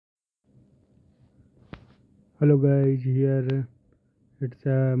Hello guys, here it's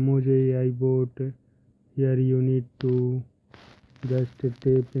a mojoai boat. Here you need to just tap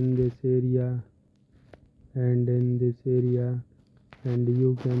in this area and in this area, and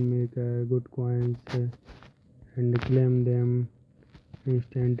you can make good coins and claim them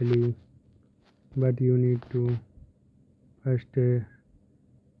instantly. But you need to first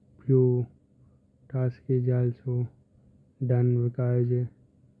few tasks is also done because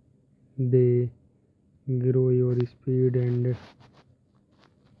they grow your speed. And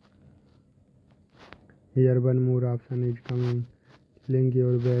here one more option is coming, link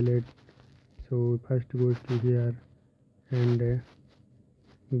your wallet. So first goes to here and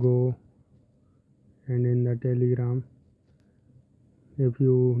go and in the telegram, if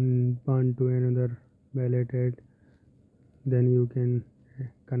you want to another wallet add, then you can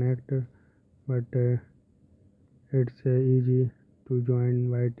connect, but it's easy to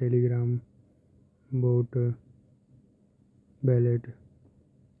join by telegram bot wallet.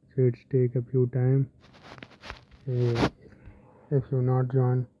 So it's take a few time. If you not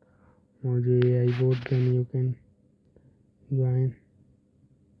join mojoai bot, then you can join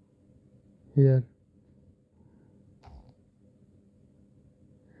here.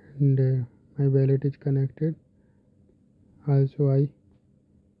 And my wallet is connected. Also I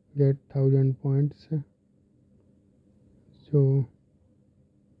get 1000 points. So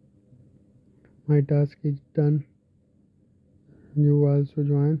my task is done. You also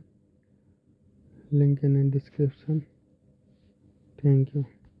join, link in the description. Thank you.